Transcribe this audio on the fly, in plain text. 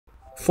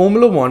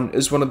Formula 1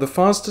 is one of the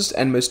fastest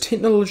and most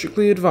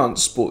technologically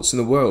advanced sports in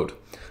the world.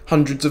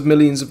 Hundreds of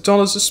millions of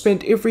dollars are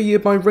spent every year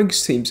by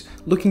race teams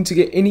looking to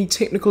get any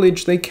technical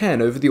edge they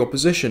can over the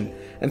opposition,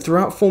 and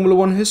throughout Formula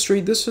 1 history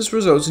this has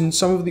resulted in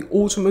some of the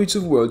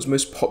automotive world's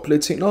most popular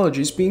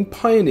technologies being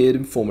pioneered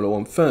in Formula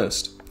 1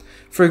 first.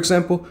 For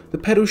example, the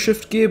pedal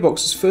shift gearbox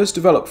was first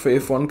developed for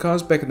F1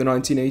 cars back in the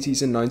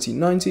 1980s and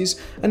 1990s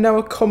and now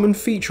a common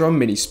feature on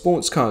many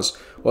sports cars,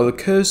 while the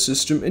KERS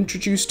system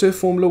introduced to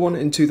Formula 1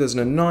 in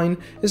 2009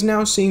 is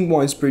now seeing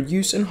widespread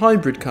use in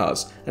hybrid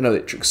cars and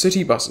electric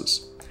city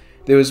buses.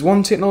 There was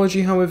one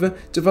technology, however,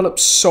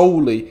 developed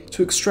solely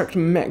to extract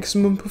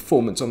maximum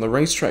performance on the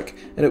racetrack,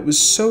 and it was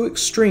so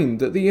extreme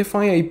that the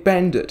FIA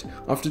banned it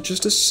after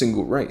just a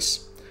single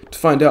race. To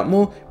find out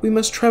more, we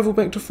must travel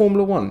back to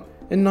Formula 1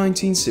 in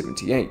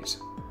 1978.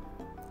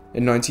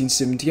 In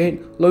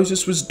 1978,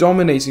 Lotus was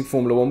dominating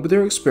Formula 1 with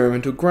their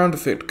experimental ground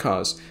effect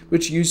cars,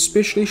 which used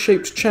specially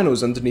shaped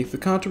channels underneath the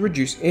car to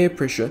reduce air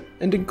pressure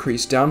and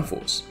increase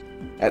downforce.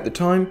 At the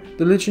time,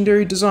 the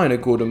legendary designer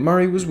Gordon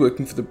Murray was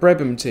working for the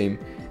Brabham team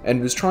and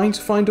was trying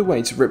to find a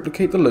way to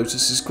replicate the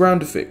Lotus's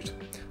ground effect.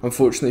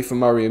 Unfortunately for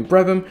Murray and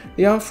Brabham,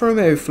 the Alfa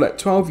Romeo Flat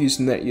 12 used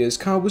in that year's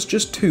car was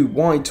just too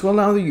wide to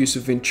allow the use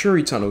of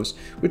Venturi tunnels,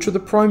 which were the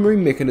primary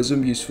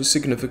mechanism used for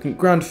significant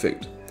ground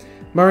effect.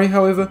 Murray,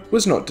 however,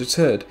 was not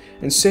deterred,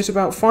 and set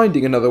about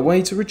finding another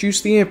way to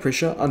reduce the air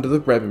pressure under the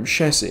Brabham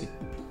chassis.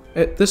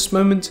 At this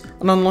moment,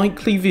 an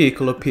unlikely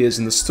vehicle appears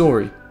in the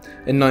story.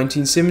 In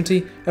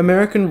 1970,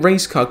 American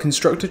race car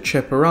constructor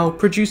Chaparral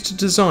produced a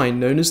design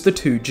known as the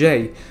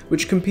 2J,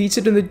 which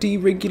competed in the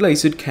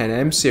deregulated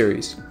Can-Am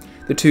series.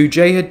 The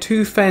 2J had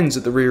two fans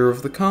at the rear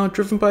of the car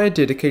driven by a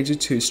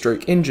dedicated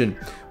two-stroke engine,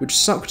 which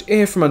sucked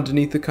air from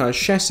underneath the car's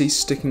chassis,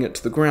 sticking it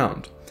to the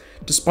ground.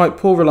 Despite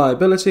poor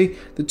reliability,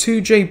 the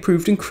 2J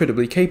proved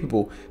incredibly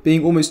capable,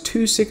 being almost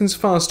 2 seconds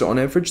faster on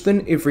average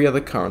than every other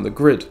car on the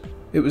grid.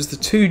 It was the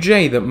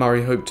 2J that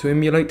Murray hoped to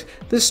emulate,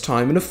 this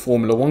time in a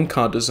Formula 1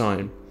 car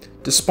design.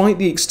 Despite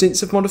the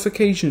extensive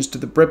modifications to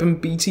the Brabham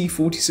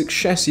BT46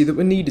 chassis that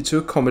were needed to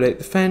accommodate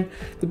the fan,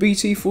 the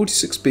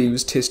BT46B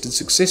was tested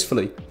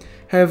successfully.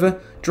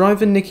 However,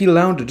 driver Niki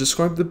Lauda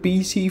described the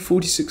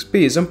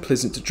BT46B as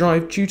unpleasant to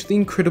drive due to the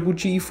incredible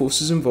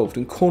G-forces involved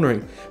in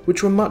cornering,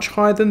 which were much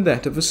higher than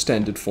that of a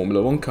standard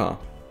Formula 1 car.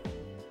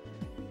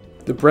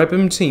 The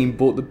Brabham team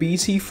brought the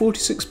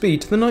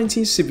BT46B to the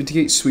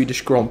 1978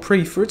 Swedish Grand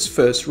Prix for its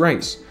first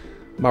race.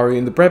 Murray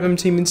and the Brabham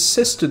team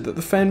insisted that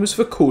the fan was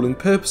for cooling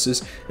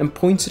purposes and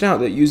pointed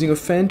out that using a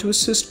fan to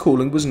assist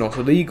cooling was not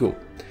illegal.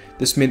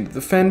 This meant that the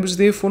fan was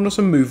therefore not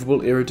a movable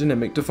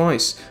aerodynamic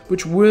device,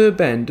 which were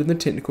banned in the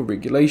technical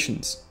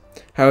regulations.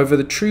 However,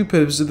 the true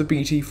purpose of the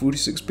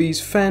BT46B's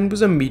fan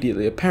was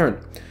immediately apparent.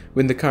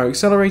 When the car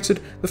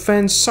accelerated, the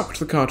fan sucked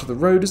the car to the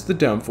road as the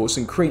downforce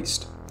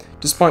increased.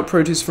 Despite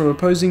protests from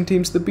opposing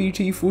teams, the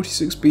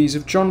BT46Bs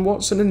of John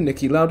Watson and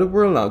Niki Lauda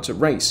were allowed to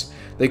race.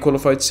 They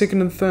qualified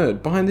second and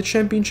third, behind the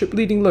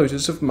championship-leading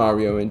Lotus of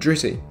Mario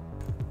Andretti.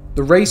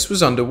 The race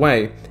was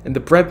underway, and the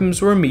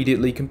Brabhams were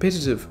immediately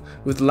competitive,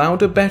 with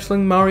Lauda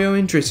battling Mario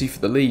Andretti for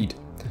the lead.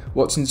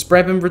 Watson's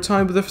Brabham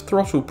retired with a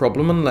throttle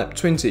problem on lap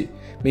 20.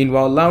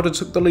 Meanwhile, Lauda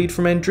took the lead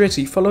from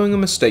Andretti following a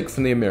mistake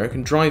from the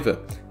American driver.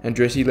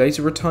 Andretti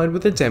later retired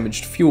with a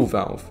damaged fuel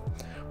valve.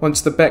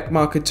 Once the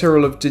backmarker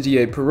Tyrrell of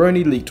Didier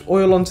Pironi leaked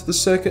oil onto the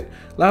circuit,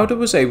 Lauda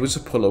was able to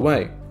pull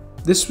away.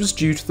 This was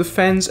due to the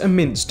fan's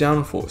immense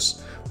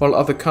downforce. While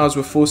other cars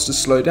were forced to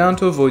slow down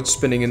to avoid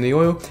spinning in the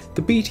oil,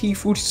 the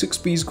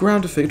BT46B's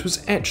ground effect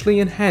was actually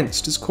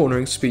enhanced as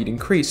cornering speed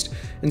increased,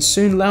 and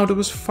soon Lauda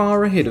was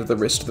far ahead of the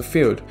rest of the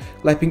field,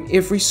 lapping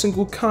every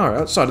single car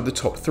outside of the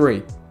top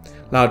three.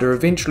 Lauda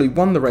eventually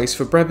won the race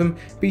for Brabham,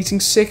 beating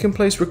second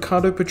place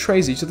Riccardo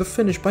Patrese to the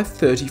finish by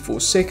 34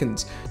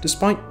 seconds,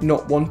 despite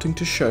not wanting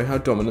to show how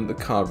dominant the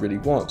car really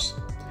was.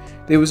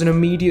 There was an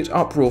immediate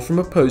uproar from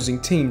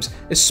opposing teams,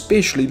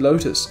 especially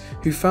Lotus,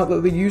 who felt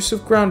that the use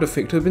of ground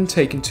effect had been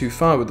taken too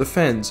far with the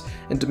fans,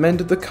 and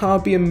demanded the car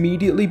be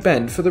immediately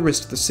banned for the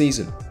rest of the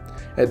season.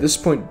 At this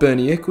point,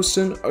 Bernie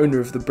Ecclestone, owner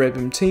of the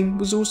Brabham team,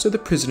 was also the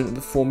president of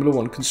the Formula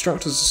 1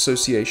 Constructors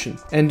Association,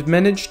 and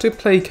managed to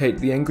placate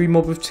the angry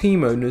mob of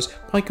team owners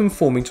by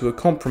conforming to a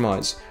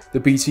compromise. The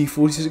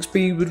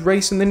BT46B would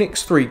race in the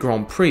next 3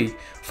 Grand Prix,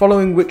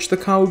 following which the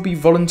car would be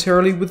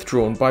voluntarily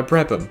withdrawn by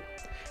Brabham.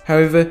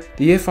 However,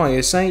 the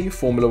FISA,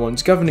 Formula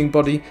 1's governing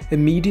body,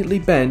 immediately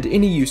banned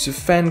any use of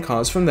fan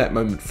cars from that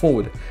moment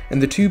forward,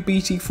 and the 2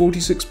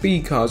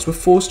 BT46B cars were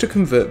forced to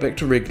convert back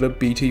to regular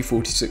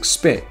BT46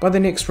 spec by the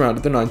next round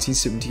of the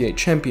 1978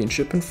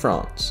 championship in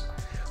France.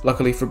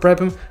 Luckily for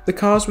Brabham, the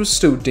cars were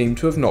still deemed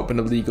to have not been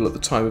illegal at the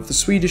time of the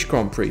Swedish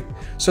Grand Prix,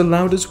 so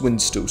Lauda's win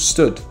still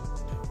stood.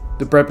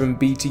 The Brabham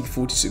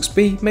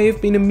BT46B may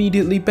have been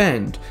immediately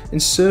banned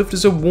and served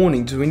as a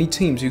warning to any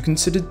teams who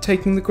considered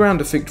taking the ground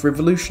effect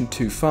revolution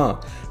too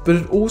far, but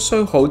it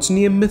also holds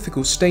near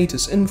mythical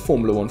status in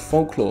Formula 1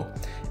 folklore.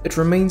 It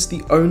remains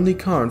the only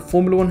car in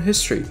Formula 1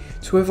 history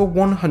to have a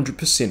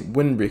 100%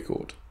 win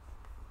record.